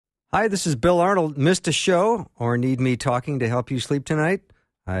Hi, this is Bill Arnold. Missed a show or need me talking to help you sleep tonight?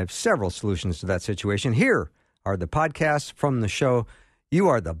 I have several solutions to that situation. Here are the podcasts from the show. You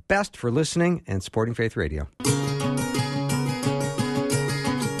are the best for listening and supporting Faith Radio.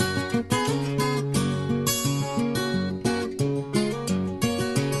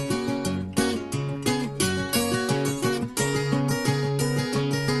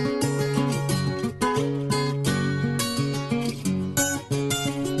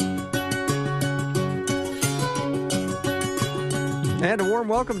 And a warm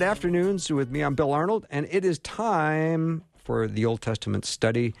welcome to Afternoons with me. I'm Bill Arnold, and it is time for the Old Testament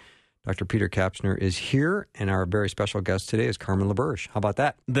study. Dr. Peter Kapsner is here, and our very special guest today is Carmen LaBerge. How about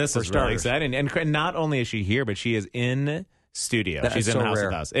that? This is really exciting. And not only is she here, but she is in studio. She's in the house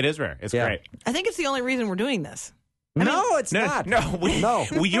with us. It is rare. It's great. I think it's the only reason we're doing this. It's not. No.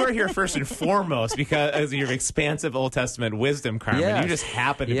 You are here first and foremost because of your expansive Old Testament wisdom, Carmen. Yes. You just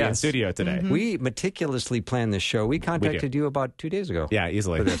happen to be in studio today. Mm-hmm. We meticulously planned this show. We contacted you about 2 days ago. Yeah,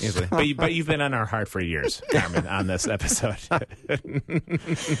 easily. But you've been on our heart for years, Carmen, on this episode.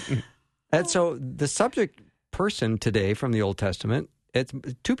 And so the subject person today from the Old Testament, it's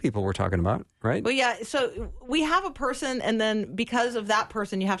two people we're talking about, right? Well, yeah, so we have a person, and then because of that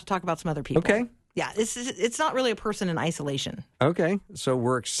person, you have to talk about some other people. Okay. Yeah, it's not really a person in isolation. Okay, so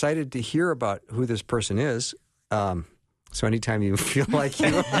we're excited to hear about who this person is. So anytime you feel like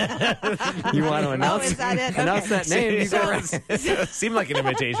you want to announce, announce that name, you go right. Seemed like an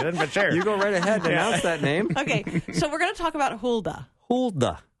invitation, but sure. You go right ahead and announce that name. Okay, so we're going to talk about Huldah.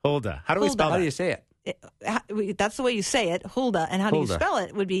 Huldah. How do we spell that? How do you say it? That's the way you say it, Huldah. And how do you spell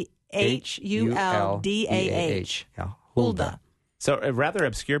it? It would be Huldah. Yeah, Huldah. So a rather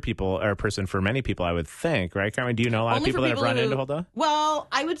obscure person for many people, I would think, right, Carmen? Do you know a lot of people that have run into Huldah? Well,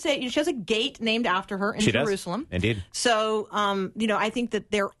 I would say she has a gate named after her in Jerusalem. Indeed. So, I think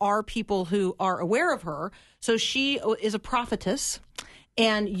that there are people who are aware of her. So she is a prophetess,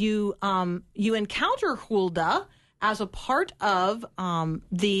 and you encounter Huldah as a part of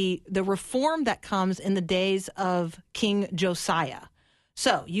the reform that comes in the days of King Josiah.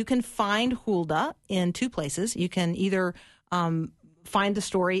 So you can find Huldah in two places. You can either find the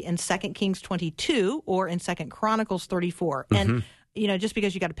story in 2 Kings 22 or in 2 Chronicles 34. And, just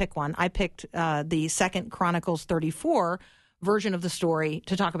because you got to pick one, I picked the 2 Chronicles 34 version of the story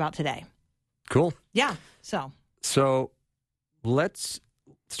to talk about today. Cool. Yeah. So let's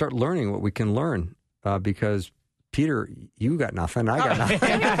start learning what we can learn because, Peter, you got nothing. I got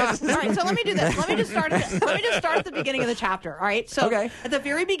nothing. All right, so let me do this. Let me just start at the beginning of the chapter. All right. So at the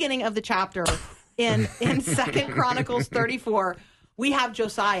very beginning of the chapter, in 2 Chronicles 34, we have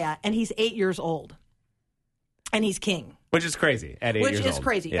Josiah, and he's 8 years old, and he's king. Which is crazy at 8 years old. Which is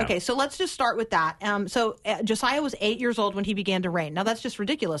crazy. Yeah. Okay, so let's just start with that. Josiah was 8 years old when he began to reign. Now, that's just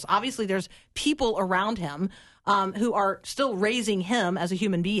ridiculous. Obviously, there's people around him who are still raising him as a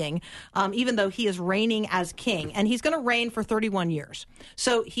human being, even though he is reigning as king. And he's going to reign for 31 years.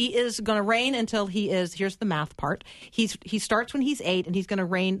 So he is going to reign until he is, here's the math part, he starts when he's 8, and he's going to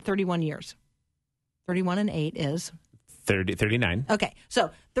reign 31 years. 31 and 8 is? 39. Okay,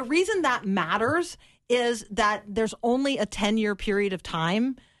 so the reason that matters is that there's only a 10-year period of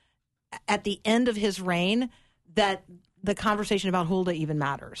time at the end of his reign that the conversation about Huldah even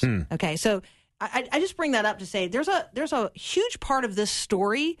matters. Okay, so I just bring that up to say there's a huge part of this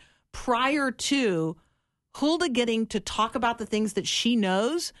story prior to Huldah getting to talk about the things that she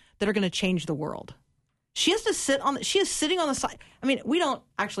knows that are going to change the world. She has to she is sitting on the side. I mean, we don't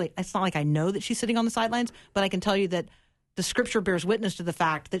actually, it's not like I know that she's sitting on the sidelines, but I can tell you that the scripture bears witness to the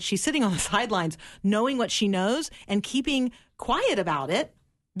fact that she's sitting on the sidelines, knowing what she knows and keeping quiet about it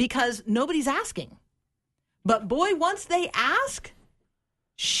because nobody's asking. But boy, once they ask,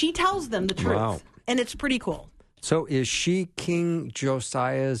 she tells them the truth. Wow. And it's pretty cool. So is she King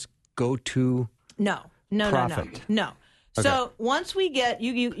Josiah's go-to prophet? No. Okay. So once we get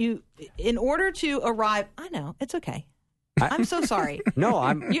you in order to arrive, I know it's okay. I'm so sorry. No,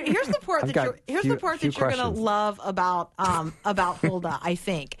 here's the part that you're going to love about Huldah. I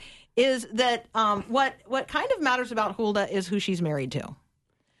think is that what kind of matters about Huldah is who she's married to.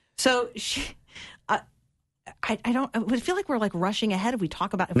 So she. I would feel like we're like rushing ahead if we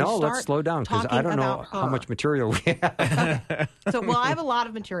talk about. Let's slow down because I don't know how much material we have. I have a lot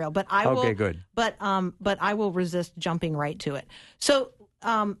of material, but I will. Okay, good. But I will resist jumping right to it. So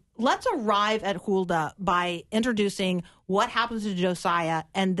let's arrive at Huldah by introducing what happens to Josiah,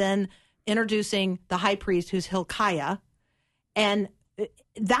 and then introducing the high priest, who's Hilkiah, and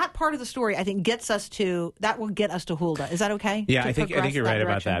that part of the story, I think, that will get us to Huldah. Is that okay? Yeah, I think you're right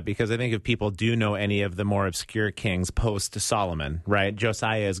about that, because I think if people do know any of the more obscure kings post Solomon, right,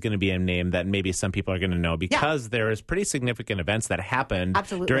 Josiah is going to be a name that maybe some people are going to know, because there is pretty significant events that happened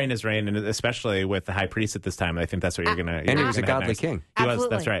during his reign, and especially with the high priest at this time. I think that's what you're going to. And he was a godly king. He was.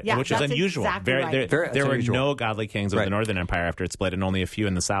 That's right. Yeah, which is unusual. Exactly right. There were no godly kings of the Northern Empire after it split, and only a few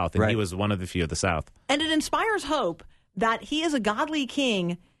in the South, and he was one of the few of the South. And it inspires hope that he is a godly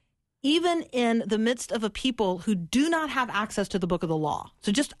king, even in the midst of a people who do not have access to the book of the law.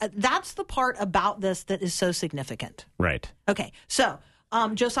 So just that's the part about this that is so significant. Right. Okay. So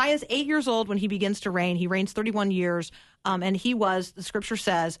Josiah is 8 years old when he begins to reign. He reigns 31 years. And the scripture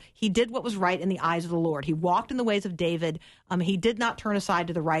says, he did what was right in the eyes of the Lord. He walked in the ways of David. He did not turn aside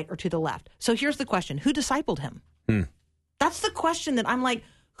to the right or to the left. So here's the question. Who discipled him? That's the question that I'm like,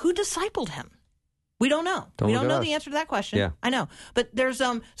 who discipled him? We don't know. We don't know the answer to that question. Yeah. I know. But there's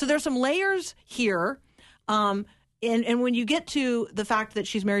some layers here. And when you get to the fact that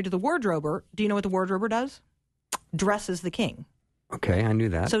she's married to the wardrober, do you know what the wardrober does? Dresses the king. Okay, I knew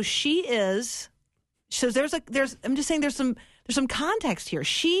that. So she is. So I'm just saying there's some context here.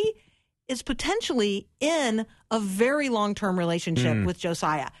 She is potentially in a very long-term relationship with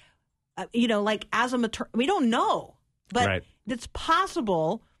Josiah. Like as a we don't know, but it's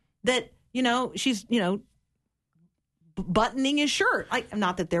possible that she's buttoning his shirt.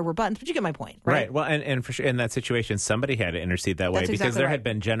 Not that there were buttons, but you get my point, right? Well, and for sure, in that situation, somebody had to intercede that way, because there had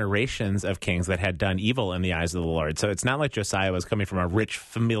been generations of kings that had done evil in the eyes of the Lord. So it's not like Josiah was coming from a rich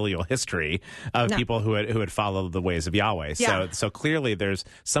familial history of people who had followed the ways of Yahweh. Yeah. So clearly there's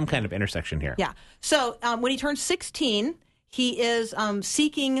some kind of intersection here. Yeah. So when he turns 16, he is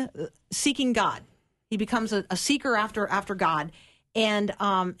seeking God. He becomes a seeker after God, and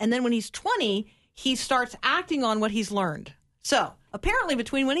then when he's 20. He starts acting on what he's learned. So apparently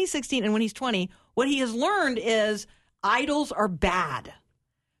between when he's 16 and when he's 20, what he has learned is idols are bad,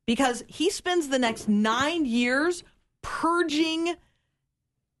 because he spends the next 9 years purging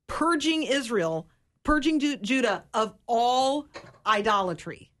Israel, purging Judah of all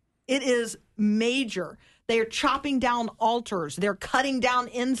idolatry. It is major. They are chopping down altars. They're cutting down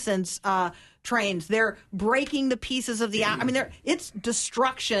incense trains. They're breaking the pieces of the. It's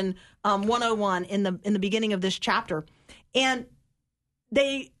destruction 101 in the beginning of this chapter, and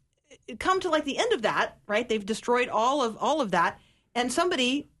they come to like the end of that. Right? They've destroyed all of that, and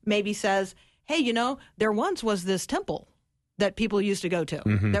somebody maybe says, "Hey, there once was this temple that people used to go to,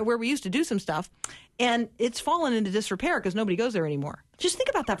 that where we used to do some stuff, and it's fallen into disrepair because nobody goes there anymore." Just think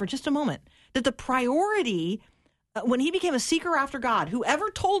about that for just a moment. That the priority, when he became a seeker after God, whoever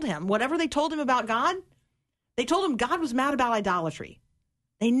told him, whatever they told him about God, they told him God was mad about idolatry.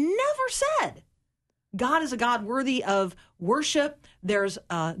 They never said God is a God worthy of worship. There's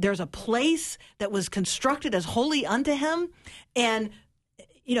a place that was constructed as holy unto him. And,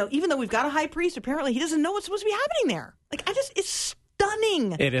 even though we've got a high priest, apparently he doesn't know what's supposed to be happening there. It's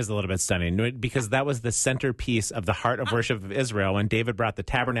stunning. It is a little bit stunning, because that was the centerpiece of the heart of worship of Israel when David brought the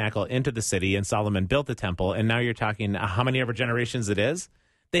tabernacle into the city and Solomon built the temple. And now you're talking how many ever generations it is?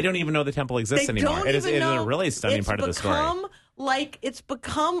 They don't even know the temple exists anymore. It is a really stunning part of the story. It's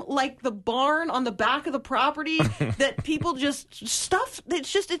become like the barn on the back of the property that people just stuff.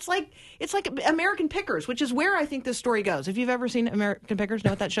 It's like American Pickers, which is where I think this story goes. If you've ever seen American Pickers,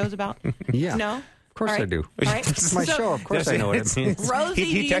 know what that show's about? Yeah. No? Of course I do. All right. It's my show. Of course I know what it means. Rosie,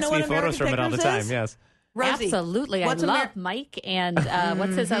 he texts me photos from it all the time. Yes. Rosie, absolutely. I love Mike and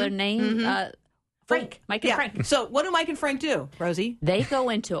what's his other name? Frank. Mike and Frank. So what do Mike and Frank do, Rosie? They go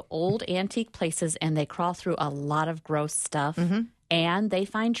into old antique places and they crawl through a lot of gross stuff. And they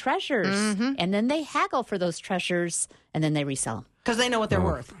find treasures. And then they haggle for those treasures and then they resell them. Because they know what they're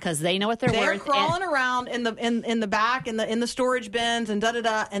worth. Because they know what they're worth. They're crawling around in the back in the storage bins and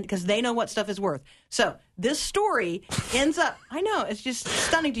and because they know what stuff is worth. So this story ends up. I know it's just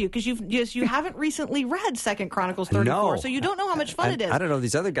stunning to you because you haven't recently read 2 Chronicles 34, so you don't know how much fun it is. I don't know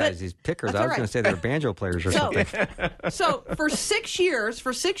these other guys, these pickers. I was going to say they're banjo players or something. So for 6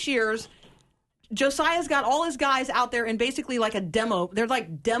 years. Josiah's got all his guys out there in basically like a demo. They're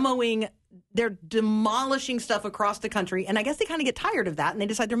like demoing, they're demolishing stuff across the country. And I guess they kind of get tired of that. And they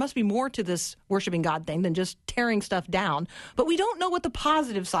decide there must be more to this worshiping God thing than just tearing stuff down. But we don't know what the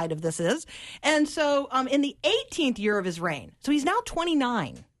positive side of this is. And so in the 18th year of his reign, so he's now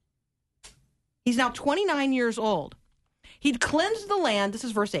 29. He's now 29 years old. He'd cleansed the land. This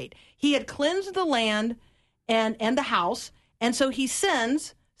is verse 8. He had cleansed the land and the house. And so he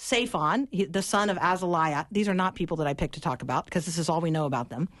sends Shaphan, the son of Azaliah. These are not people that I picked to talk about because this is all we know about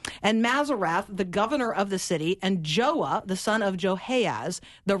them. And Mazarath, the governor of the city, and Joah, the son of Joahaz,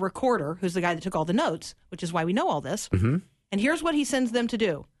 the recorder, who's the guy that took all the notes, which is why we know all this. Mm-hmm. And here's what he sends them to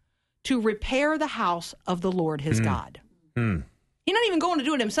do: to repair the house of the Lord his God. He's not even going to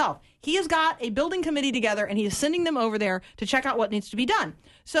do it himself. He has got a building committee together, and he is sending them over there to check out what needs to be done.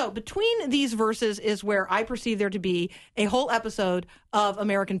 So between these verses is where I perceive there to be a whole episode of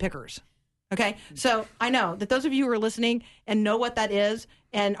American Pickers. Okay? So I know that those of you who are listening and know what that is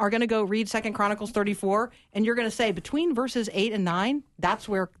and are going to go read 2 Chronicles 34, and you're going to say between verses 8 and 9, that's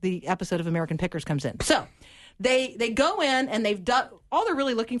where the episode of American Pickers comes in. So they go in, and they've done, all they're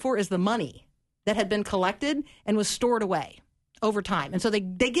really looking for is the money that had been collected and was stored away over time. And so they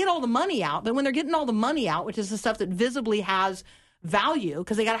get all the money out, but when they're getting all the money out, which is the stuff that visibly has value,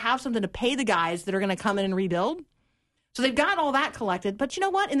 because they got to have something to pay the guys that are going to come in and rebuild. So they've got all that collected. But you know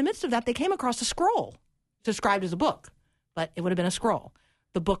what? In the midst of that, they came across a scroll described as a book, but it would have been a scroll,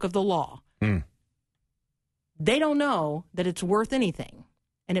 the book of the law. They don't know that it's worth anything.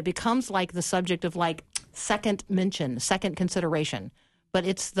 And it becomes like the subject of like second mention, second consideration. But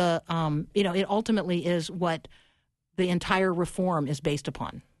it's the, it ultimately is what the entire reform is based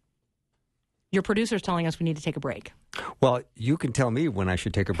upon. Your producer's telling us we need to take a break. Well, you can tell me when I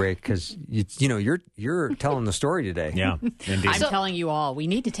should take a break because you're telling the story today. Yeah, indeed. I'm telling you all, we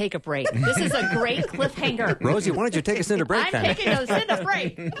need to take a break. This is a great cliffhanger. Rosie, why don't you take us into break then? I'm taking us into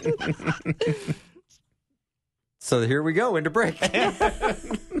break. So here we go, into break.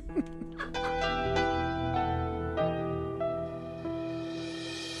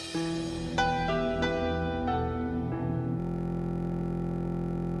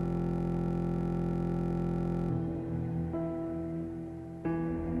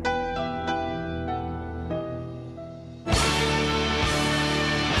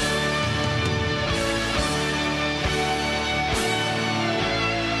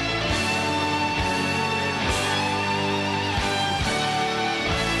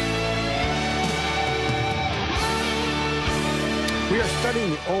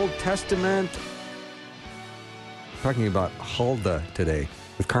 Studying the Old Testament, talking about Huldah today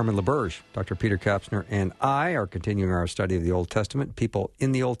with Carmen LaBerge. Dr. Peter Kapsner and I are continuing our study of the Old Testament, people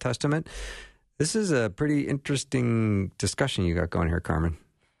in the Old Testament. This is a pretty interesting discussion you got going here, Carmen.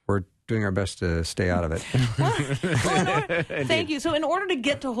 We're doing our best to stay out of it. Thank you. So in order to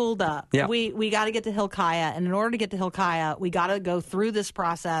get to Huldah, we got to get to Hilkiah. And in order to get to Hilkiah, we got to go through this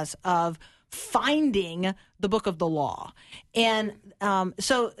process of finding the book of the law. And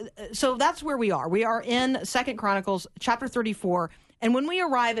so that's where we are. We are in 2 Chronicles chapter 34. And when we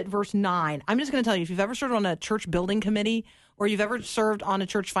arrive at verse 9, I'm just going to tell you, if you've ever served on a church building committee or you've ever served on a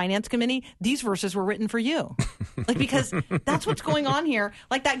church finance committee, these verses were written for you. Because that's what's going on here.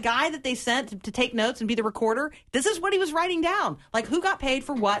 Like that guy that they sent to take notes and be the recorder, this is what he was writing down. Like who got paid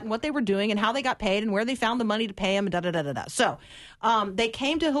for what and what they were doing and how they got paid and where they found the money to pay him and da-da-da-da-da. So they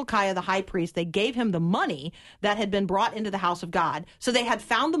came to Hilkiah, the high priest. They gave him the money that had been brought into the house of God. So they had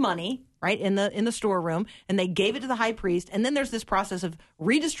found the money, right, in the storeroom, and they gave it to the high priest. And then there's this process of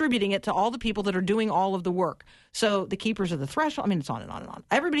redistributing it to all the people that are doing all of the work. So the keepers of the threshold, I mean, it's on and on and on.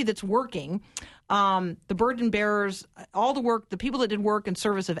 Everybody that's working, the burden bearers, all the work, the people that did work and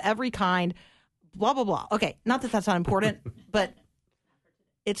service of every kind, blah, blah, blah. Okay, not that that's not important, but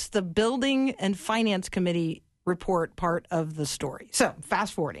it's the building and finance committee report part of the story. So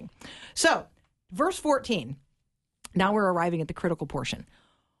fast forwarding. So verse 14, now we're arriving at the critical portion.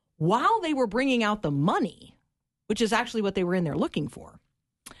 While they were bringing out the money, which is actually what they were in there looking for,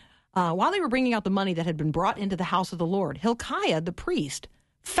 while they were bringing out the money that had been brought into the house of the Lord, Hilkiah, the priest,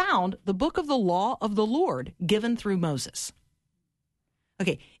 found the book of the law of the Lord given through Moses.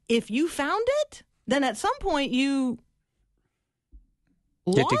 Okay, if you found it, then at some point you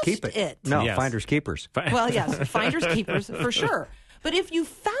get lost to keep it. No, yes. Finders keepers. Well, yes, finders keepers for sure. But if you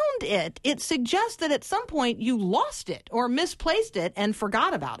found it, it suggests that at some point you lost it or misplaced it and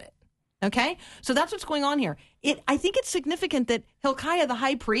forgot about it. Okay? So that's what's going on here. I think it's significant that Hilkiah, the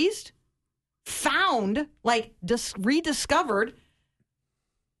high priest, found, rediscovered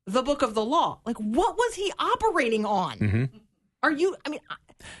the book of the law. Like, what was he operating on? Mm-hmm.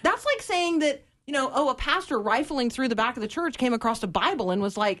 That's like saying that, a pastor rifling through the back of the church came across a Bible and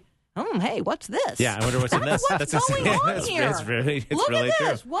was like, hey, what's this? Yeah, I wonder what's in this. That's going on here. It's really at true.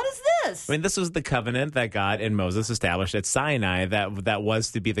 this. What is this? I mean, this was the covenant that God and Moses established at Sinai that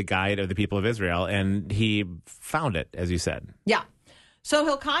was to be the guide of the people of Israel, and he found it, as you said. Yeah. So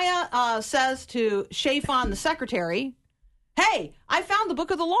Hilkiah says to Shaphan, the secretary, hey, I found the book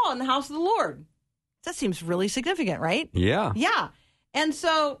of the law in the house of the Lord. That seems really significant, right? Yeah. Yeah. And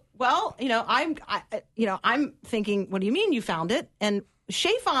so, well, I'm thinking, what do you mean you found it? And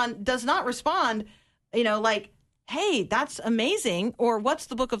Shaphan does not respond, like, hey, that's amazing, or what's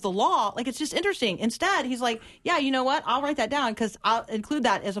the book of the law? Like, it's just interesting. Instead, he's like, yeah, you know what? I'll write that down because I'll include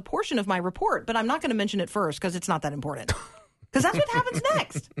that as a portion of my report, but I'm not going to mention it first because it's not that important. Because that's what happens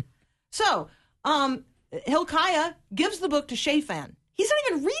next. So, Hilkiah gives the book to Shaphan. He's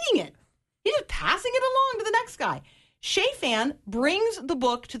not even reading it. He's just passing it along to the next guy. Shaphan brings the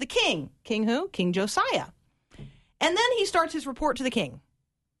book to the king. King who? King Josiah. And then he starts his report to the king.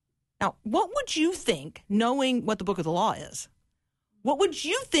 Now, what would you think, knowing what the book of the law is? What would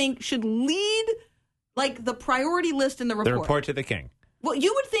you think should lead, like, the priority list in the report? The report to the king. Well,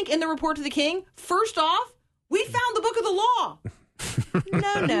 you would think in the report to the king, first off, we found the book of the law.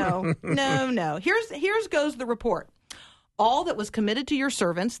 No. Here's goes the report. All that was committed to your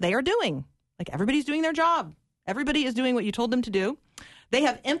servants, they are doing. Like, everybody's doing their job. Everybody is doing what you told them to do. They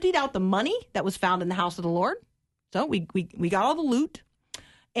have emptied out the money that was found in the house of the Lord. So we got all the loot.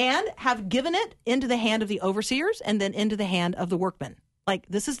 And have given it into the hand of the overseers and then into the hand of the workmen. Like,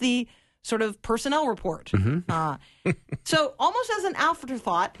 this is the sort of personnel report. Mm-hmm. So almost as an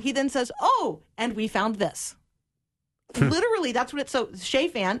afterthought, he then says, oh, and we found this. Literally, that's what it's. So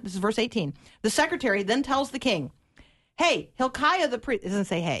Shaphan, this is verse 18, the secretary then tells the king, hey, Hilkiah the priest, it doesn't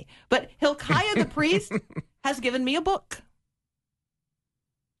say hey, but Hilkiah the priest has given me a book.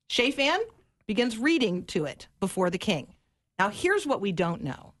 Shaphan begins reading to it before the king. Now, here's what we don't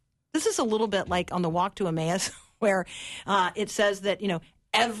know. This is a little bit like on the walk to Emmaus, where it says that,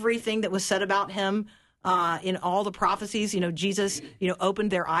 everything that was said about him in all the prophecies, Jesus,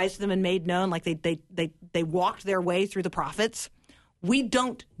 opened their eyes to them and made known, like they walked their way through the prophets. We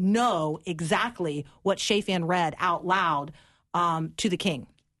don't know exactly what Shaphan read out loud to the king.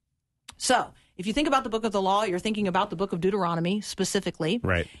 So if you think about the book of the law, you're thinking about the book of Deuteronomy specifically.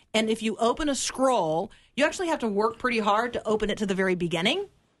 Right. And if you open a scroll, you actually have to work pretty hard to open it to the very beginning.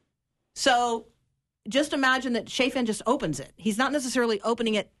 So just imagine that Shaphan just opens it. He's not necessarily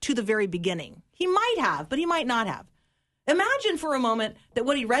opening it to the very beginning. He might have, but he might not have. Imagine for a moment that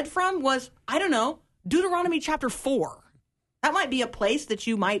what he read from was, I don't know, Deuteronomy chapter 4. That might be a place that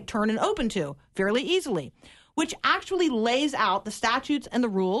you might turn and open to fairly easily, which actually lays out the statutes and the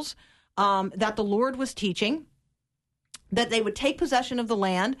rules that the Lord was teaching, that they would take possession of the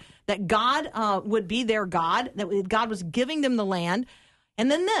land, that God would be their God, that God was giving them the land.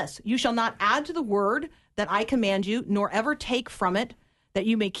 And then this, you shall not add to the word that I command you, nor ever take from it, that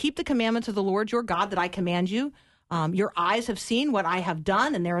you may keep the commandments of the Lord your God that I command you. Your eyes have seen what I have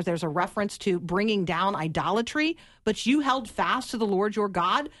done, and there's a reference to bringing down idolatry, but you held fast to the Lord your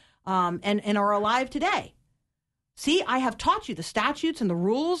God and are alive today. See, I have taught you the statutes and the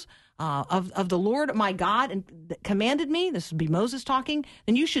rules of the Lord my God and that commanded me, this would be Moses talking,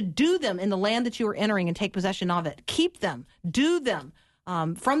 then you should do them in the land that you are entering and take possession of it. Keep them, do them.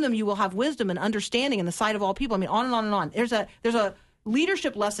 From them you will have wisdom and understanding in the sight of all people. I mean, on and on and on. There's a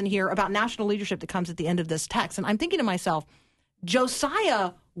leadership lesson here about national leadership that comes at the end of this text. And I'm thinking to myself,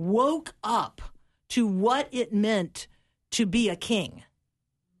 Josiah woke up to what it meant to be a king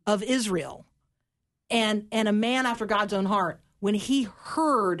of Israel and a man after God's own heart when he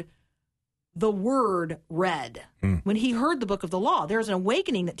heard the word read. When he heard the book of the law, there's an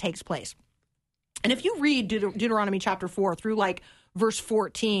awakening that takes place. And if you read Deuteronomy chapter 4 through like verse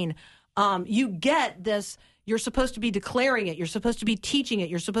 14, you get this. You're supposed to be declaring it. You're supposed to be teaching it.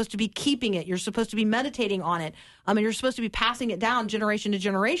 You're supposed to be keeping it. You're supposed to be meditating on it. And you're supposed to be passing it down generation to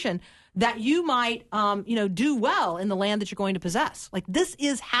generation that you might, do well in the land that you're going to possess. Like, this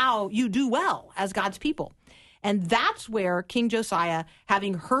is how you do well as God's people. And that's where King Josiah,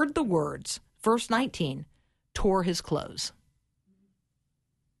 having heard the words, verse 19, tore his clothes.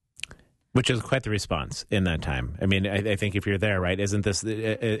 Which is quite the response in that time. I mean, I think if you're there, right, isn't this,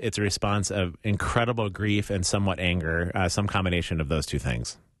 it's a response of incredible grief and somewhat anger, some combination of those two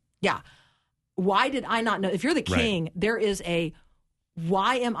things. Yeah. Why did I not know? If you're the king, right, there is a,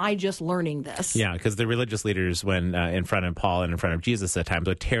 why am I just learning this? Yeah, because the religious leaders, when in front of Paul and in front of Jesus at times,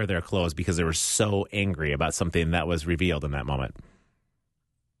 would tear their clothes because they were so angry about something that was revealed in that moment.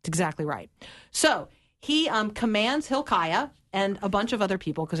 That's exactly right. So he commands Hilkiah and a bunch of other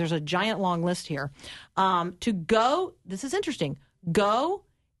people, because there's a giant long list here, to go, this is interesting, go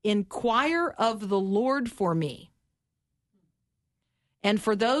inquire of the Lord for me and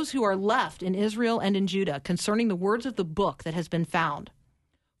for those who are left in Israel and in Judah concerning the words of the book that has been found.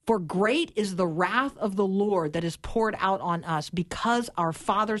 For great is the wrath of the Lord that is poured out on us, because our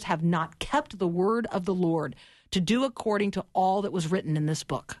fathers have not kept the word of the Lord to do according to all that was written in this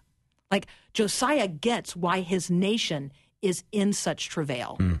book. Like, Josiah gets why his nation is in such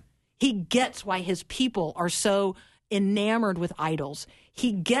travail. He gets why his people are so enamored with idols.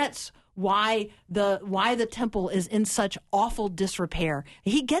 He gets why the temple is in such awful disrepair.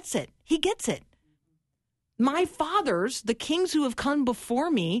 He gets it. He gets it. My fathers, the kings who have come before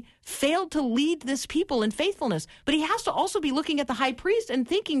me, failed to lead this people in faithfulness. But he has to also be looking at the high priest and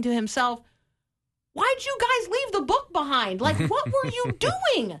thinking to himself, why'd you guys leave the book behind? Like, what were you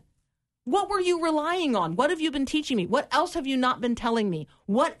doing? What were you relying on? What have you been teaching me? What else have you not been telling me?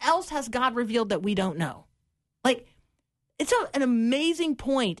 What else has God revealed that we don't know? Like, it's an amazing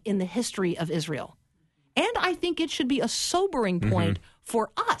point in the history of Israel. And I think it should be a sobering point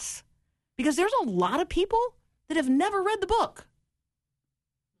for us. Because there's a lot of people that have never read the book.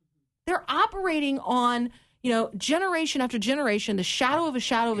 They're operating on, generation after generation, the shadow of a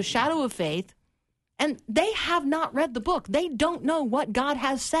shadow of a shadow of faith, and they have not read the book. They don't know what God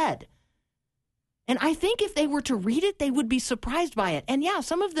has said. And I think if they were to read it, they would be surprised by it. And yeah,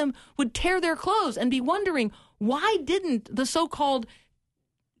 some of them would tear their clothes and be wondering, why didn't the so-called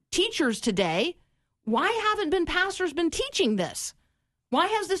teachers today, why haven't pastors been teaching this? Why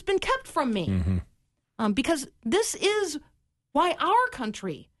has this been kept from me? Because this is why our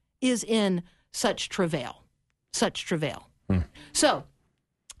country is in such travail. So,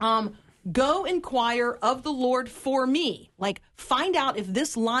 go inquire of the Lord for me. Like, find out if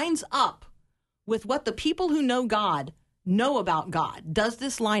this lines up with what the people who know God know about God. Does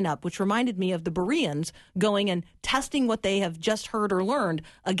this line up? Which reminded me of the Bereans going and testing what they have just heard or learned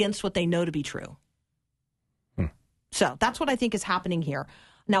against what they know to be true. So that's what I think is happening here.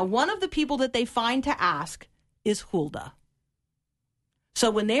 Now, one of the people that they find to ask is Huldah.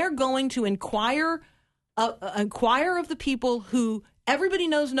 So when they're going to inquire of the people who everybody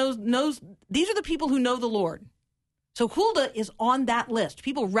knows, these are the people who know the Lord. So Huldah is on that list.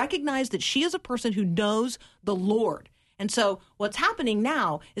 People recognize that she is a person who knows the Lord. And so what's happening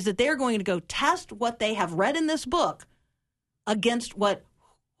now is that they're going to go test what they have read in this book against what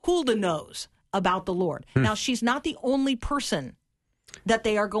Huldah knows about the Lord. Now, she's not the only person that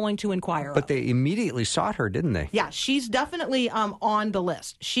they are going to inquire But of. they immediately sought her, didn't they? Yeah, she's definitely on the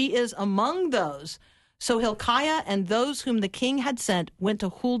list. She is among those. So Hilkiah and those whom the king had sent went to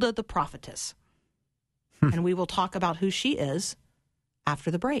Huldah the prophetess. And we will talk about who she is after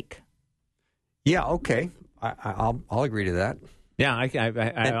the break. Yeah, okay. I'll agree to that. Yeah,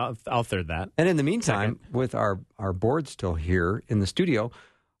 I'll third that. And in the meantime, with our board still here in the studio,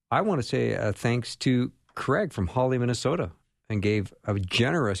 I want to say thanks to Craig from Hawley, Minnesota, and gave a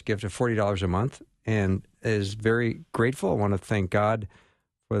generous gift of $40 a month and is very grateful. I want to thank God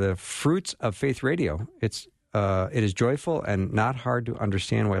for the fruits of Faith Radio. It is joyful and not hard to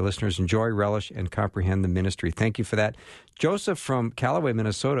understand why listeners enjoy, relish, and comprehend the ministry. Thank you for that. Joseph from Callaway,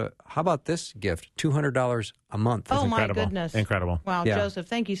 Minnesota, how about this gift? $200 a month. Oh, my incredible. goodness. Incredible. Wow, Yeah. Joseph,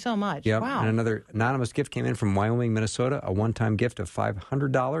 thank you so much. Yep. Wow. And another anonymous gift came in from Wyoming, Minnesota, a one-time gift of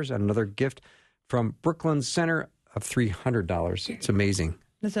 $500, and another gift from Brooklyn Center of $300. It's amazing.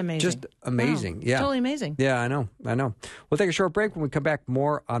 That's amazing. Just amazing. Wow. Yeah. Totally amazing. Yeah, I know. We'll take a short break. When we come back,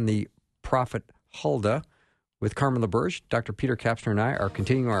 more on the prophet Huldah with Carmen LaBerge. Dr. Peter Kapsner and I are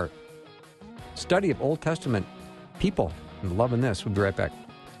continuing our study of Old Testament people. I'm loving this. We'll be right back.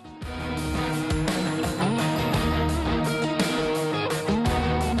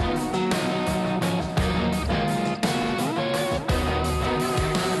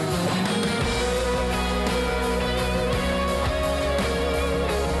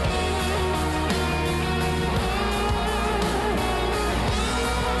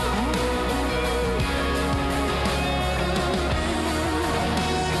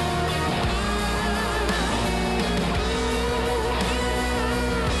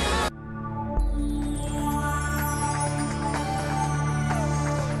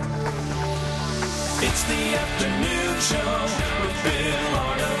 It's the afternoon show with Bill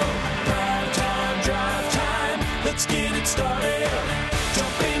Arnold. Prime time, drive time. Let's get it started.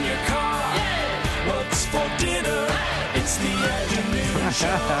 Jump in your car. What's for dinner? It's the afternoon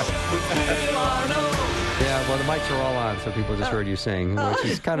show with Bill Arnold. Yeah, well, the mics are all on, so people just heard you sing, which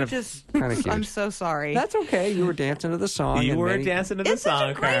is kind of cute. I'm so sorry. That's okay. You were dancing to the song. You and were many- dancing to the It's such song,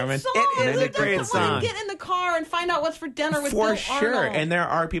 a great Carmen. song. It is a Who great doesn't want song. to get in the car and find out what's for dinner with For Bill sure. Arnold. And there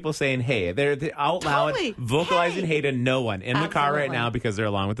are people saying, hey, they're out loud Totally. vocalizing Hey. hey to no one in the car right Absolutely. now because they're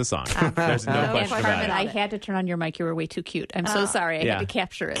along with the song. There's no No question And question about Carmen, it. I had to turn on your mic. You were way too cute. I'm so sorry. I Yeah. had to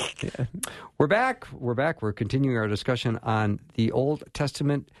capture it. We're back. We're continuing our discussion on the Old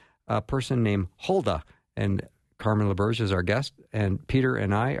Testament person named Huldah. And Carmen LaBerge is our guest. And Peter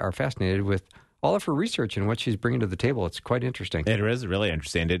and I are fascinated with all of her research and what she's bringing to the table. It's quite interesting. It is really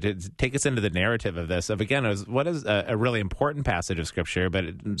interesting to take us into the narrative of this. Again, what is a really important passage of Scripture, but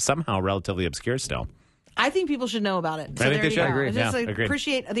somehow relatively obscure still. I think people should know about it. So I think they should. Agree. I just agreed.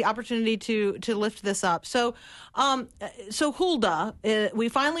 appreciate the opportunity to lift this up. So Huldah, we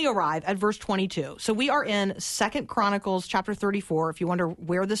finally arrive at verse 22. So we are in 2 Chronicles chapter 34. If you wonder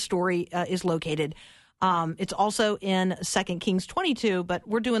where the story is located, it's also in 2 Kings 22, but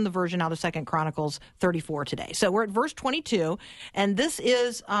we're doing the version out of 2 Chronicles 34 today. So we're at verse 22, and this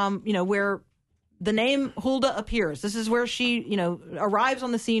is where the name Huldah appears. This is where she, arrives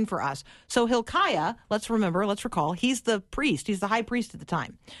on the scene for us. So Hilkiah, let's recall, he's the priest. He's the high priest at the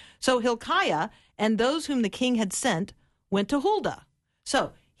time. So Hilkiah and those whom the king had sent went to Huldah.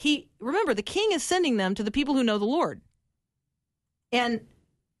 So remember, the king is sending them to the people who know the Lord. And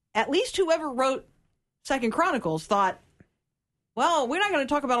at least whoever wrote 2 Chronicles thought, well, we're not going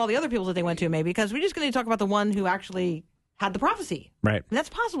to talk about all the other people that they went to, maybe, because we're just going to talk about the one who actually had the prophecy. Right. And that's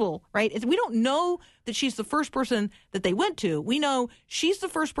possible, right? We don't know that she's the first person that they went to. We know she's the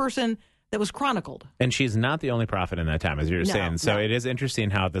first person that was chronicled. And she's not the only prophet in that time, as you were saying. So it is interesting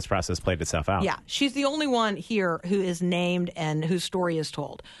how this process played itself out. Yeah, she's the only one here who is named and whose story is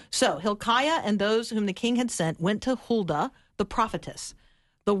told. So Hilkiah and those whom the king had sent went to Huldah, the prophetess,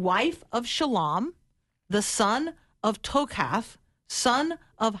 the wife of Shalom, the son of Tokath, son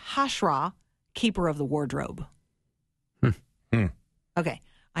of Hashrah, keeper of the wardrobe. Okay,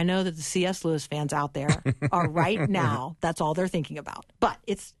 I know that the C.S. Lewis fans out there are right now, that's all they're thinking about. But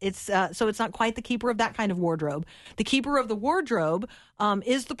it's not quite the keeper of that kind of wardrobe. The keeper of the wardrobe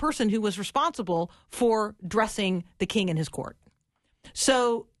is the person who was responsible for dressing the king in his court.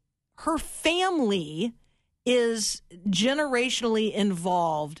 So her family is generationally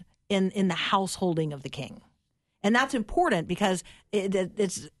involved in the householding of the king. And that's important because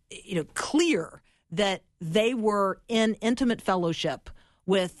it's clear that they were in intimate fellowship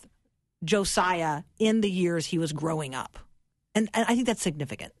with Josiah in the years he was growing up. And I think that's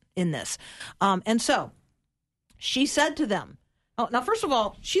significant in this. And so she said to them, now, first of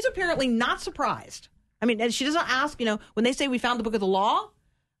all, she's apparently not surprised. I mean, and she doesn't ask, when they say we found the book of the law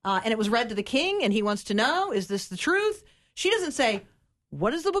and it was read to the king and he wants to know, is this the truth? She doesn't say,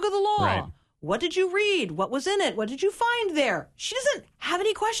 what is the book of the law? Right. What did you read? What was in it? What did you find there? She doesn't have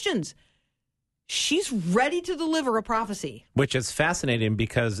any questions. She's ready to deliver a prophecy. Which is fascinating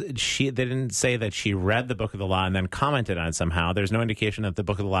because they didn't say that she read the book of the law and then commented on it somehow. There's no indication that the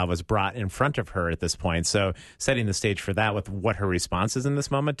book of the law was brought in front of her at this point. So setting the stage for that with what her response is in this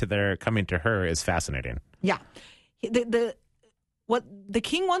moment to their coming to her is fascinating. Yeah. What the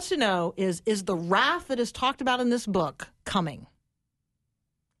king wants to know is the wrath that is talked about in this book coming?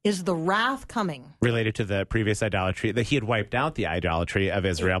 Is the wrath coming? Related to the previous idolatry, that he had wiped out the idolatry of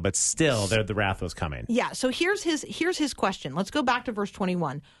Israel, but still the wrath was coming. Yeah, so here's his question. Let's go back to verse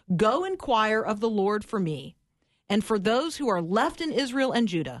 21. Go inquire of the Lord for me, and for those who are left in Israel and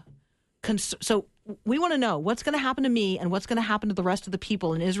Judah. So we want to know what's going to happen to me and what's going to happen to the rest of the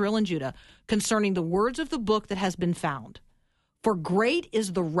people in Israel and Judah concerning the words of the book that has been found. For great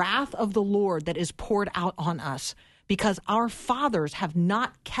is the wrath of the Lord that is poured out on us, because our fathers have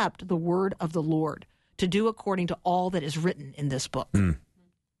not kept the word of the Lord to do according to all that is written in this book.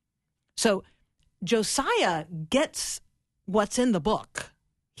 So Josiah gets what's in the book.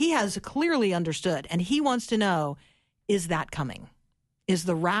 He has clearly understood, and he wants to know, is that coming? Is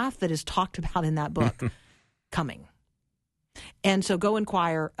the wrath that is talked about in that book coming? And so go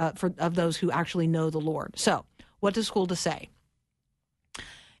inquire of those who actually know the Lord. So what does Huldah say?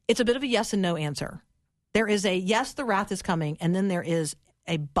 It's a bit of a yes and no answer. There is a yes, the wrath is coming, and then there is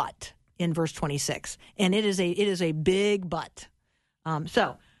a but in verse 26, and it is a big but.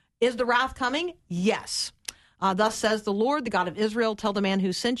 So, is the wrath coming? Yes. Thus says the Lord, the God of Israel, tell the man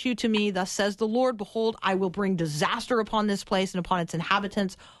who sent you to me, thus says the Lord, behold, I will bring disaster upon this place and upon its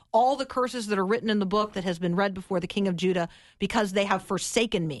inhabitants, all the curses that are written in the book that has been read before the king of Judah, because they have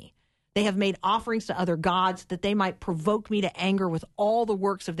forsaken me. They have made offerings to other gods that they might provoke me to anger with all the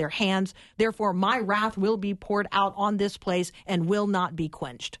works of their hands. Therefore, my wrath will be poured out on this place and will not be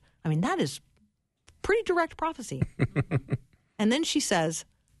quenched. I mean, that is pretty direct prophecy. And then she says,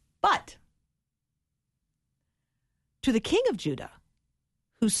 but to the king of Judah,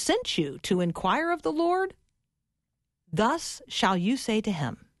 who sent you to inquire of the Lord, thus shall you say to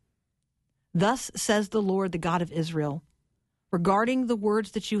him, thus says the Lord, the God of Israel, regarding the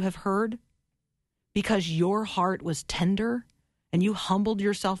words that you have heard, because your heart was tender and you humbled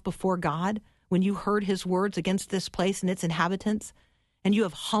yourself before God when you heard his words against this place and its inhabitants, and you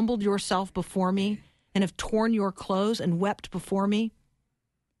have humbled yourself before me and have torn your clothes and wept before me,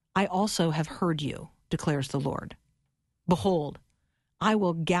 I also have heard you, declares the Lord. Behold, I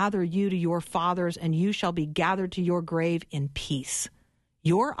will gather you to your fathers, and you shall be gathered to your grave in peace.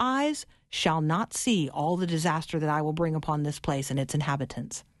 Your eyes shall not see all the disaster that I will bring upon this place and its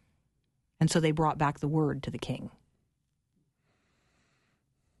inhabitants. And so they brought back the word to the king.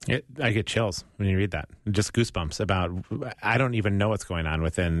 I get chills when you read that. Just goosebumps about, I don't even know what's going on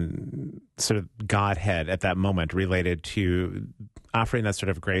within sort of Godhead at that moment related to offering that sort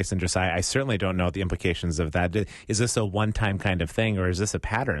of grace and Josiah. I certainly don't know the implications of that. Is this a one-time kind of thing, or is this a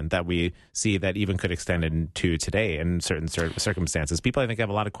pattern that we see that even could extend into today in certain circumstances? People, I think, have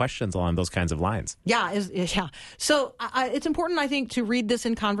a lot of questions along those kinds of lines. Yeah. So it's important, I think, to read this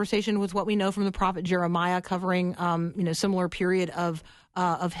in conversation with what we know from the prophet Jeremiah, covering similar period of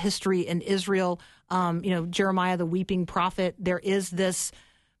history in Israel. Jeremiah, the weeping prophet, there is this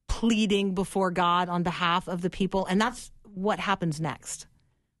pleading before God on behalf of the people, and that's what happens next.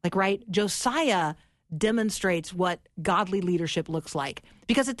 Josiah demonstrates what godly leadership looks like.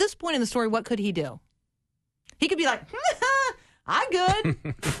 Because at this point in the story, what could he do? He could be like, I'm good.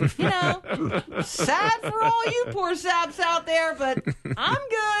 Sad for all you poor saps out there, but I'm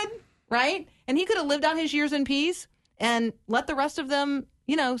good, right? And he could have lived out his years in peace and let the rest of them,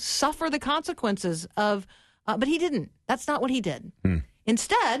 suffer the consequences of, but he didn't. That's not what he did.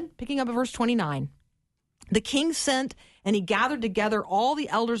 Instead, picking up at verse 29, the king sent and he gathered together all the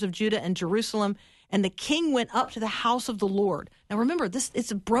elders of Judah and Jerusalem, and the king went up to the house of the Lord. Now remember,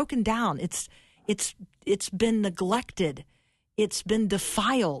 it's broken down. It's been neglected. It's been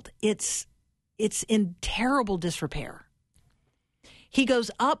defiled. It's in terrible disrepair. He goes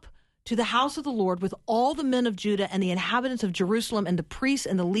up to the house of the Lord with all the men of Judah and the inhabitants of Jerusalem and the priests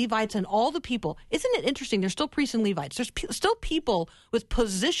and the Levites and all the people. Isn't it interesting? There's still priests and Levites. There's still people with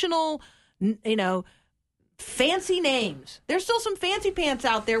positional, fancy names. There's still some fancy pants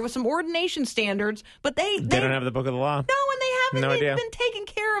out there with some ordination standards, but they don't have the book of the law. No, and they haven't been taking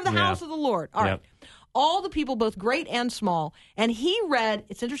care of the house of the Lord. All right. All the people, both great and small. And he read,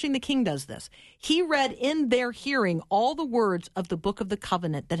 it's interesting the king does this. He read in their hearing all the words of the book of the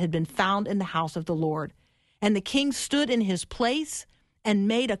covenant that had been found in the house of the Lord. And the king stood in his place and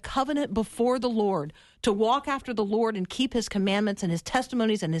made a covenant before the Lord to walk after the Lord and keep his commandments and his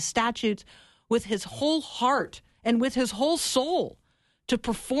testimonies and his statutes with his whole heart and with his whole soul, to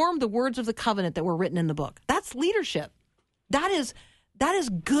perform the words of the covenant that were written in the book. That's leadership. That is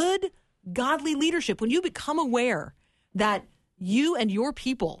good, godly leadership. When you become aware that you and your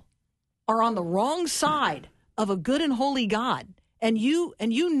people are on the wrong side of a good and holy God, and you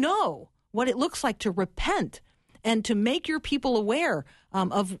know what it looks like to repent and to make your people aware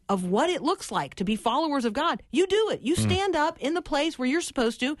of what it looks like to be followers of God, you do it. You stand up in the place where you're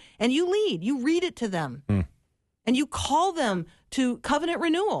supposed to, and you lead. You read it to them. And you call them to covenant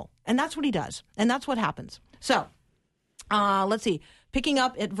renewal. And that's what he does. And that's what happens. So, let's see. Picking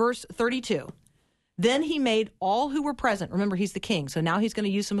up at verse 32. Then he made all who were present. Remember, he's the king, so now he's going to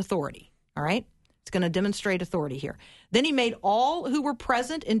use some authority. All right? He's going to demonstrate authority here. Then he made all who were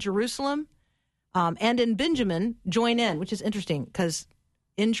present in Jerusalem and in Benjamin join in, which is interesting because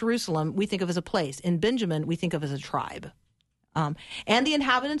in Jerusalem we think of as a place. In Benjamin we think of as a tribe. And the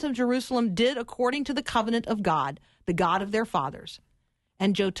inhabitants of Jerusalem did according to the covenant of God, the God of their fathers.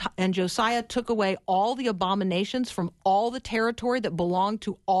 And Josiah took away all the abominations from all the territory that belonged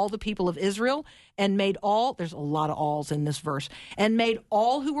to all the people of Israel, and made all, there's a lot of alls in this verse, and made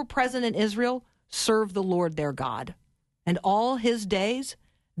all who were present in Israel serve the Lord their God. And all his days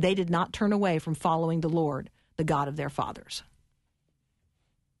they did not turn away from following the Lord, the God of their fathers.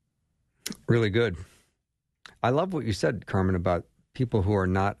 Really good. I love what you said, Carmen, about people who are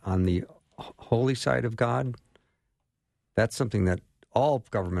not on the holy side of God. That's something that all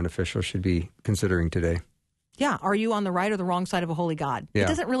government officials should be considering today. Yeah. Are you on the right or the wrong side of a holy God? Yeah. It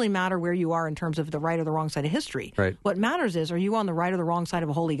doesn't really matter where you are in terms of the right or the wrong side of history. Right. What matters is, are you on the right or the wrong side of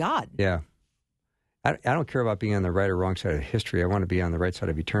a holy God? Yeah. I don't care about being on the right or wrong side of history. I want to be on the right side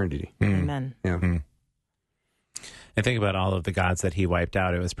of eternity. Amen. Yeah. And think about all of the gods that he wiped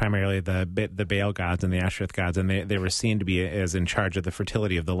out. It was primarily the Baal gods and the Ashereth gods, and they were seen to be as in charge of the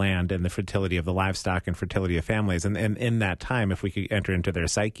fertility of the land and the fertility of the livestock and fertility of families. And in that time, if we could enter into their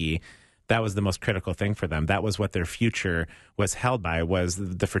psyche, that was the most critical thing for them. That was what their future was held by, was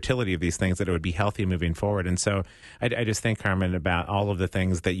the fertility of these things, that it would be healthy moving forward. And so I just think, Carmen, about all of the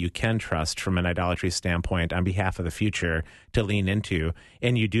things that you can trust from an idolatry standpoint on behalf of the future to lean into.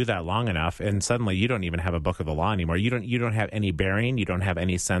 And you do that long enough, and suddenly you don't even have a book of the law anymore. You don't have any bearing. You don't have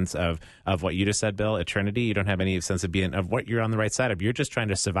any sense of what you just said, Bill, eternity. You don't have any sense of what you're on the right side of. You're just trying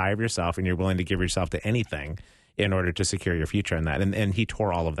to survive yourself, and you're willing to give yourself to anything in order to secure your future in that. And he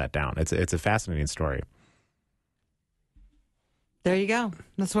tore all of that down. It's a fascinating story. There you go.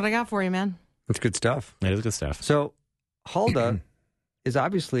 That's what I got for you, man. That's good stuff. It is good stuff. So Huldah is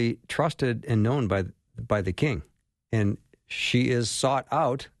obviously trusted and known by the king, and she is sought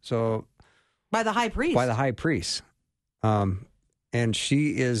out. So by the high priest. By the high priest. And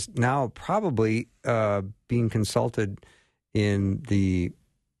she is now probably being consulted in the,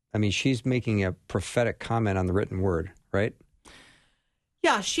 she's making a prophetic comment on the written word, right?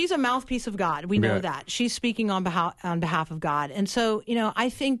 Yeah, she's a mouthpiece of God. We know that. She's speaking on behalf of God. And so, I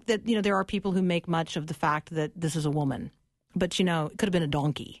think that, there are people who make much of the fact that this is a woman. But, it could have been a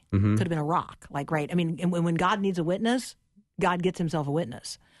donkey. Mm-hmm. Could have been a rock. Right? And when God needs a witness, God gets himself a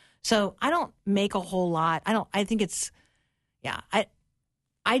witness. So I don't make a whole lot. I think it's,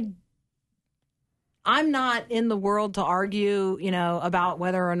 I'm not in the world to argue, about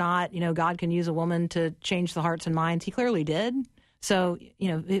whether or not, God can use a woman to change the hearts and minds. He clearly did. So,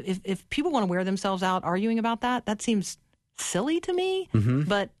 if people want to wear themselves out arguing about that seems silly to me. Mm-hmm.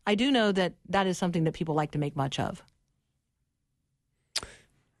 But I do know that is something that people like to make much of.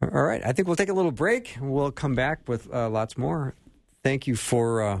 All right. I think we'll take a little break. We'll come back with lots more. Thank you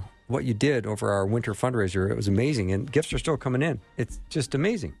for what you did over our winter fundraiser. It was amazing. And gifts are still coming in. It's just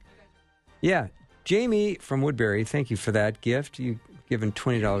amazing. Yeah. Jamie from Woodbury, thank you for that gift. You've given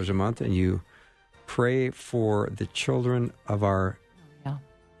 $20 a month, and you pray for the children of our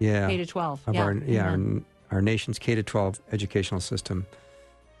K-12. Our nation's K-12 educational system.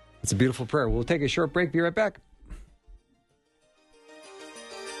 It's a beautiful prayer. We'll take a short break. Be right back.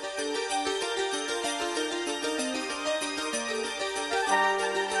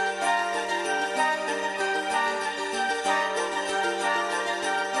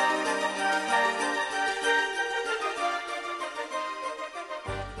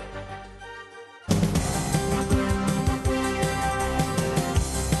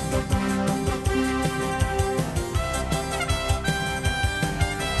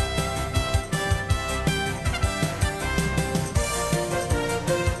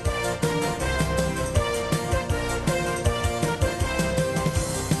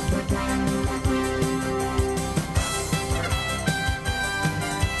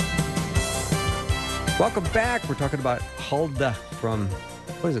 Welcome back. We're talking about Huldah from,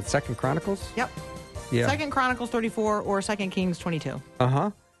 what is it, 2 Chronicles? Yep. Yeah. 2 Chronicles 34 or 2 Kings 22.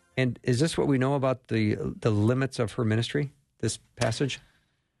 Uh-huh. And is this what we know about the limits of her ministry, this passage?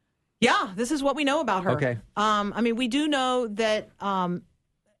 Yeah, this is what we know about her. Okay. We do know that,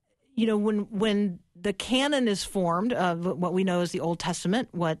 when the canon is formed, what we know is the Old Testament,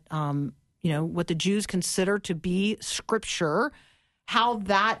 what the Jews consider to be Scripture, how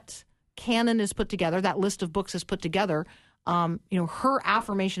that canon is put together, that list of books is put together, her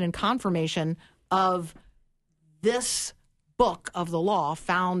affirmation and confirmation of this book of the law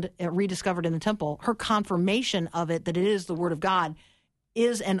found, rediscovered in the temple, her confirmation of it, that it is the Word of God,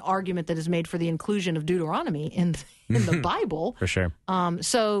 is an argument that is made for the inclusion of Deuteronomy in the Bible. For sure.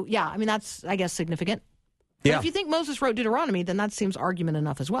 That's, I guess, significant. But if you think Moses wrote Deuteronomy, then that seems argument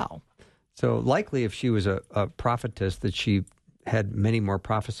enough as well. So likely if she was a prophetess that she had many more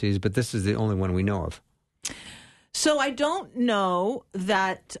prophecies, but this is the only one we know of. So I don't know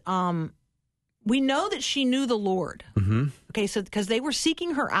that we know that she knew the Lord. Mm-hmm. Okay, so because they were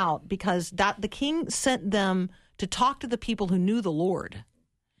seeking her out because the king sent them to talk to the people who knew the Lord.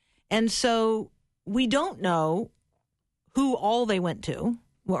 And so we don't know who all they went to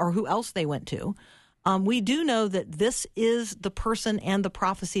or who else they went to. We do know that this is the person and the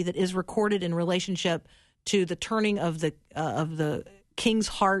prophecy that is recorded in relationship to the turning of the king's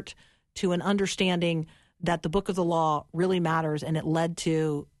heart to an understanding that the book of the law really matters, and it led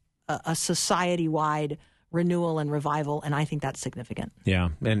to a society-wide renewal and revival, and I think that's significant. Yeah,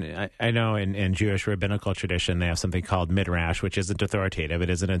 and I know in Jewish rabbinical tradition they have something called midrash, which isn't authoritative. It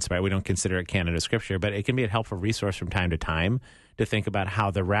isn't inspired. We don't consider it canon of Scripture, but it can be a helpful resource from time to time to think about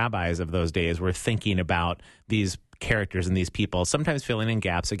how the rabbis of those days were thinking about these characters and these people, sometimes filling in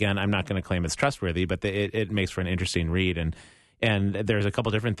gaps. Again, I'm not going to claim it's trustworthy, but it makes for an interesting read. And there's a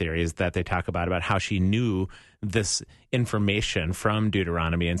couple different theories that they talk about how she knew this information from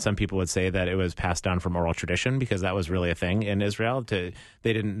Deuteronomy. And some people would say that it was passed down from oral tradition because that was really a thing in Israel.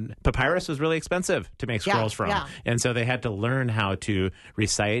 Papyrus was really expensive to make scrolls from. Yeah. And so they had to learn how to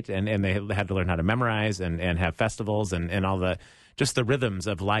recite and they had to learn how to memorize and have festivals and all the just the rhythms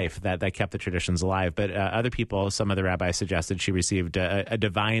of life that kept the traditions alive. But other people, some of the rabbis suggested she received a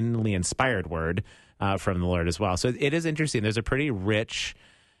divinely inspired word from the Lord as well. So it is interesting. There's a pretty rich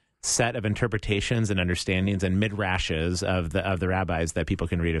set of interpretations and understandings and midrashes of the rabbis that people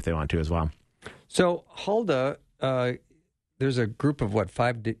can read if they want to as well. So Huldah there's a group of,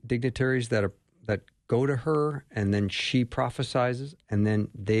 5 dignitaries that go to her, and then she prophesizes, and then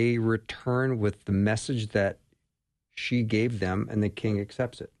they return with the message that she gave them, and the king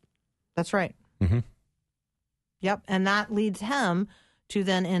accepts it. That's right. Mm-hmm. Yep, and that leads him to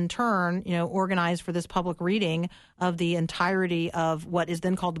then, in turn, organize for this public reading of the entirety of what is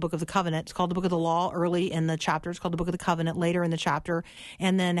then called the Book of the Covenant. It's called the Book of the Law early in the chapter. It's called the Book of the Covenant later in the chapter.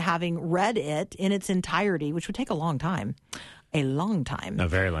 And then having read it in its entirety, which would take a long time, a very long time.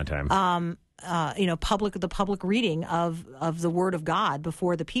 The public reading of the Word of God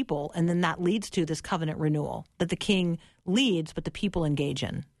before the people, and then that leads to this covenant renewal that the king leads, but the people engage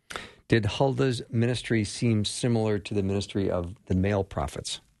in. Did Hulda's ministry seem similar to the ministry of the male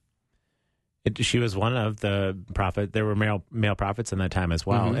prophets? She was one of the prophets. There were male prophets in that time as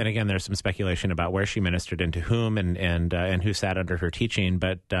well. Mm-hmm. And again, there's some speculation about where she ministered and to whom and who sat under her teaching.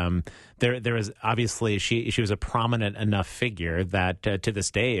 But there was obviously she was a prominent enough figure that to this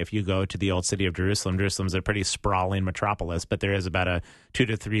day, if you go to the old city of Jerusalem's a pretty sprawling metropolis, but there is about a 2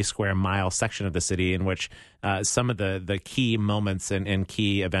 to 3 square mile section of the city in which some of the key moments and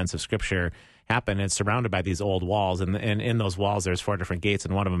key events of Scripture happen. It's surrounded by these old walls, and in those walls there's 4 different gates,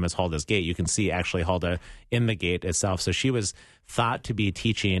 and one of them is Hulda's gate. You can see actually Hulda in the gate itself. So she was thought to be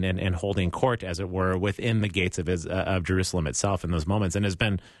teaching and holding court, as it were, within the gates of Jerusalem itself in those moments, and has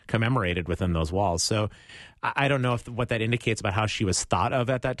been commemorated within those walls. So I don't know what that indicates about how she was thought of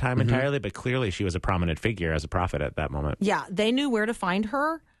at that time mm-hmm. entirely, but clearly she was a prominent figure as a prophet at that moment. Yeah, they knew where to find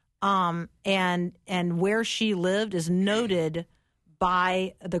her, and where she lived is noted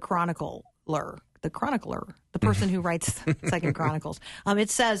by the chronicler, the person who writes Second Chronicles. It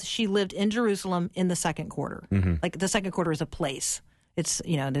says she lived in Jerusalem in the second quarter. Mm-hmm. Like the second quarter is a place. It's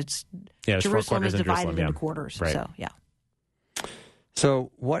Jerusalem is divided into quarters. Right. So yeah.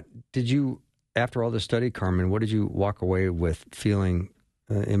 So what did you, after all the study, Carmen? What did you walk away with feeling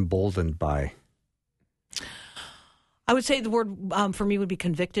emboldened by? I would say the word for me would be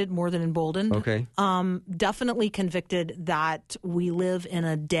convicted more than emboldened. Okay. Definitely convicted that we live in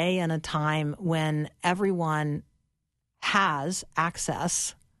a day and a time when everyone has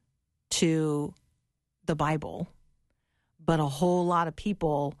access to the Bible, but a whole lot of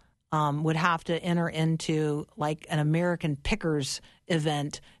people would have to enter into like an American Pickers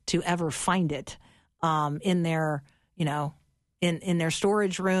event to ever find it in their, in their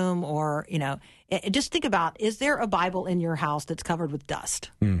storage room, or, just think about, is there a Bible in your house that's covered with dust?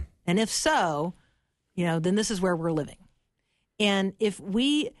 Mm. And if so, then this is where we're living. And if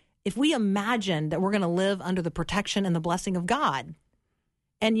we imagine that we're going to live under the protection and the blessing of God,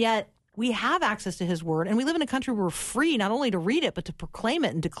 and yet we have access to his word, and we live in a country where we're free not only to read it, but to proclaim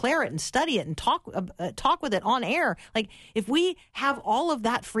it and declare it and study it and talk with it on air. Like, if we have all of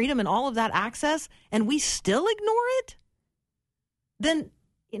that freedom and all of that access and we still ignore it, then,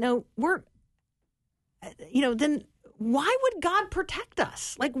 then why would God protect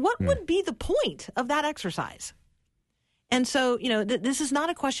us? Like, what would be the point of that exercise? And so, this is not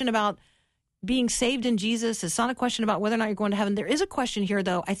a question about being saved in Jesus. It's not a question about whether or not you're going to heaven. There is a question here,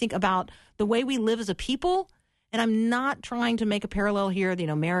 though, I think, about the way we live as a people. And I'm not trying to make a parallel here.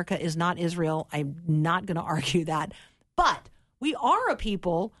 America is not Israel. I'm not going to argue that. But we are a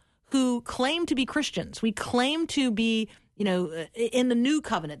people who claim to be Christians. We claim to be in the new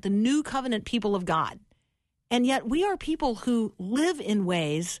covenant people of God. And yet we are people who live in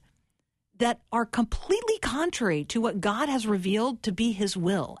ways that are completely contrary to what God has revealed to be his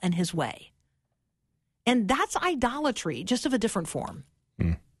will and his way. And that's idolatry, just of a different form.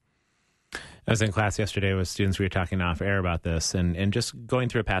 I was in class yesterday with students. We were talking off air about this and just going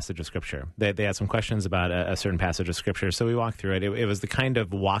through a passage of Scripture. They had some questions about a certain passage of Scripture, so we walked through it. It was the kind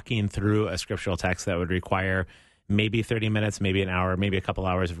of walking through a scriptural text that would require maybe 30 minutes, maybe an hour, maybe a couple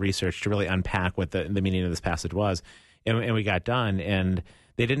hours of research to really unpack what the meaning of this passage was. And we got done, and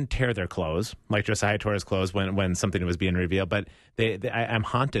they didn't tear their clothes, like Josiah tore his clothes when something was being revealed, but I'm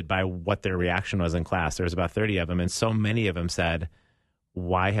haunted by what their reaction was in class. There was about 30 of them, and so many of them said,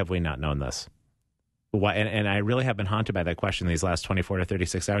 why have we not known this? Why? And I really have been haunted by that question these last 24 to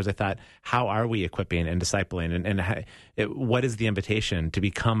 36 hours. I thought, how are we equipping and discipling? And what is the invitation to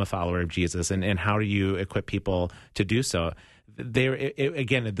become a follower of Jesus? And how do you equip people to do so?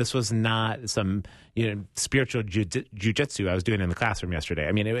 Again, this was not some spiritual jujitsu I was doing in the classroom yesterday.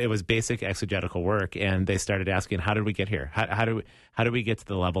 I mean, it was basic exegetical work, and they started asking, how did we get here? How do we get to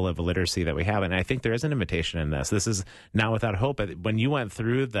the level of literacy that we have? And I think there is an invitation in this. This is not without hope. But when you went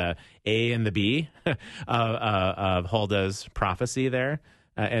through the A and the B of Hulda's prophecy there,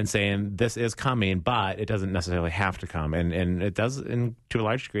 and saying this is coming, but it doesn't necessarily have to come, and it does, to a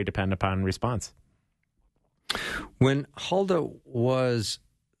large degree, depend upon response. When Huldah was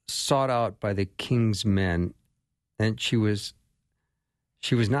sought out by the king's men, and she was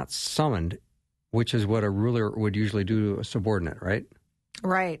not summoned, which is what a ruler would usually do to a subordinate, right?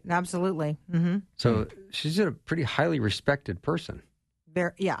 Right, absolutely. Mm-hmm. So she's a pretty highly respected person.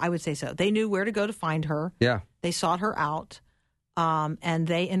 Yeah, I would say so. They knew where to go to find her. Yeah. They sought her out, and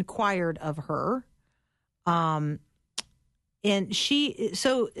they inquired of her. And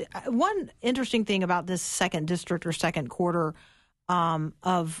one interesting thing about this second district or second quarter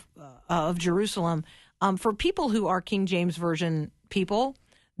of Jerusalem, for people who are King James Version people,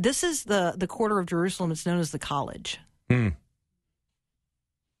 this is the quarter of Jerusalem. It's known as the College.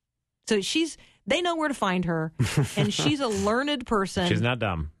 So they know where to find her, and she's a learned person. She's not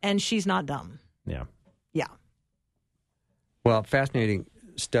dumb. And she's not dumb. Yeah. Yeah. Well, fascinating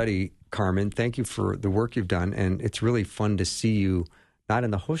study, Carmen. Thank you for the work you've done, and it's really fun to see you not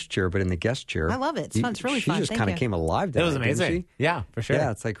in the host chair, but in the guest chair. I love it. It's fun. It's really fun. She just kind of came alive. It was amazing. Yeah, for sure.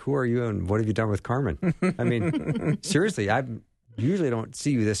 Yeah, it's like, who are you and what have you done with Carmen? I mean, seriously, I usually don't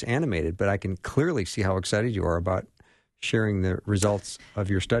see you this animated, but I can clearly see how excited you are about sharing the results of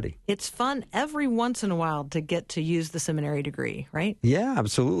your study. It's fun every once in a while to get to use the seminary degree, right? Yeah,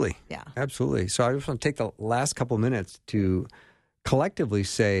 absolutely. Yeah. Absolutely. So I just want to take the last couple minutes to collectively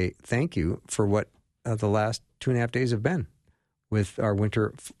say thank you for what the last 2.5 days have been with our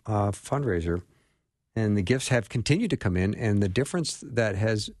winter fundraiser. And the gifts have continued to come in, and the difference that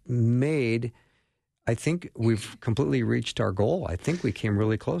has made, I think we've completely reached our goal. I think we came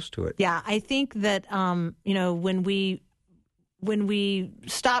really close to it. Yeah, I think that, when we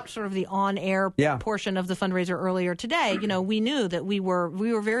stopped sort of the on-air portion of the fundraiser earlier today, we knew that we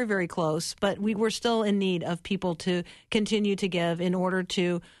were very, very close, but we were still in need of people to continue to give in order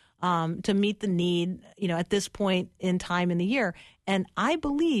to meet the need, at this point in time in the year. And I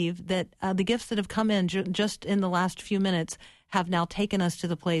believe that the gifts that have come in just in the last few minutes have now taken us to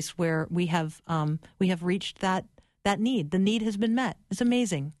the place where we have reached that need. The need has been met. It's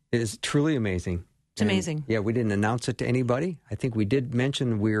amazing. It is truly amazing. It's amazing. Yeah, we didn't announce it to anybody. I think we did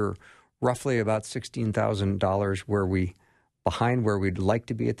mention we're roughly about $16,000 behind where we'd like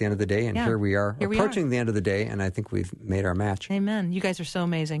to be at the end of the day, and here we are approaching the end of the day, and I think we've made our match. Amen. You guys are so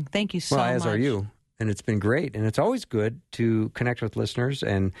amazing. Thank you so much. Well, as are you, and it's been great, and it's always good to connect with listeners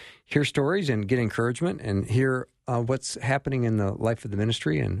and hear stories and get encouragement and hear what's happening in the life of the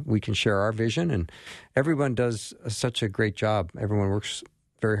ministry, and we can share our vision, and everyone does such a great job. Everyone works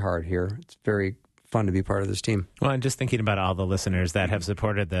very hard here. It's very fun to be part of this team. Well, and just thinking about all the listeners that have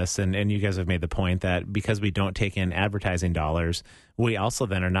supported this, and you guys have made the point that because we don't take in advertising dollars, we also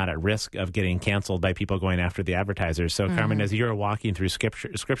then are not at risk of getting canceled by people going after the advertisers. So, Carmen, as you're walking through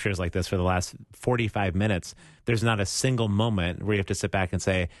scriptures like this for the last 45 minutes, there's not a single moment where you have to sit back and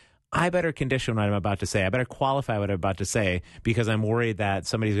say, I better condition what I'm about to say. I better qualify what I'm about to say because I'm worried that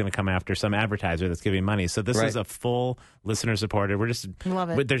somebody's going to come after some advertiser that's giving money. So this is a full listener supported.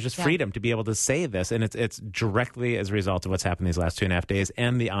 Love it. There's just freedom to be able to say this, and it's directly as a result of what's happened these last 2.5 days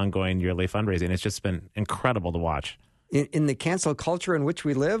and the ongoing yearly fundraising. It's just been incredible to watch. In the cancel culture in which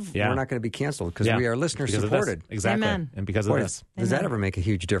we live, we're not going to be canceled because we are listener supported. Exactly. Amen. And because of this. Does that ever make a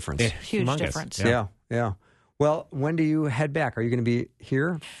huge difference? Huge difference. Yeah. Well, when do you head back? Are you going to be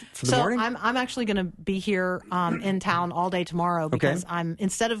here for the morning? I'm actually going to be here in town all day tomorrow because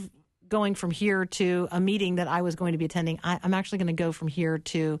instead of going from here to a meeting that I was going to be attending, I'm actually going to go from here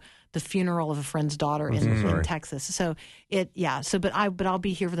to the funeral of a friend's daughter in Texas. So but I'll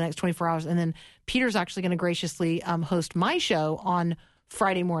be here for the next 24 hours, and then Peter's actually going to graciously host my show on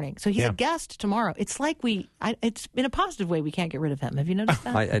Friday morning. So he's a guest tomorrow. It's like it's in a positive way, we can't get rid of him. Have you noticed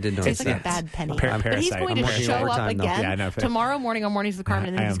that? I didn't notice that. It's like a bad penny. But he's going to show up again tomorrow morning on Mornings with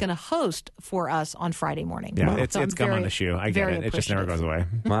Carmen, and then he's going to host for us on Friday morning. Yeah, it's gum on the shoe. I get it. It just never goes away.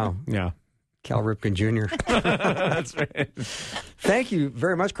 Wow. Yeah. Cal Ripken Jr. That's right. Thank you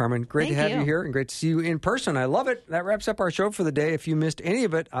very much, Carmen. Great to have you here and great to see you in person. I love it. That wraps up our show for the day. If you missed any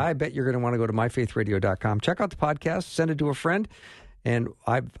of it, I bet you're going to want to go to myfaithradio.com. Check out the podcast, send it to a friend. And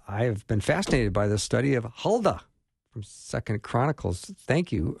I've been fascinated by this study of Huldah from 2nd Chronicles.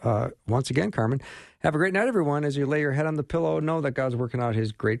 Thank you once again, Carmen. Have a great night, everyone. As you lay your head on the pillow, know that God's working out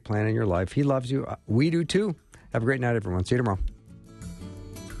his great plan in your life. He loves you. We do, too. Have a great night, everyone. See you tomorrow.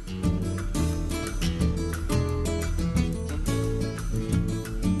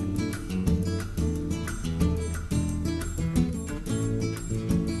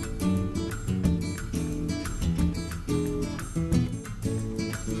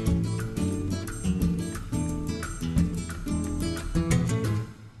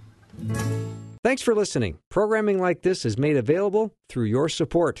 Thanks for listening. Programming like this is made available through your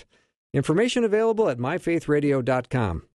support. Information available at myfaithradio.com.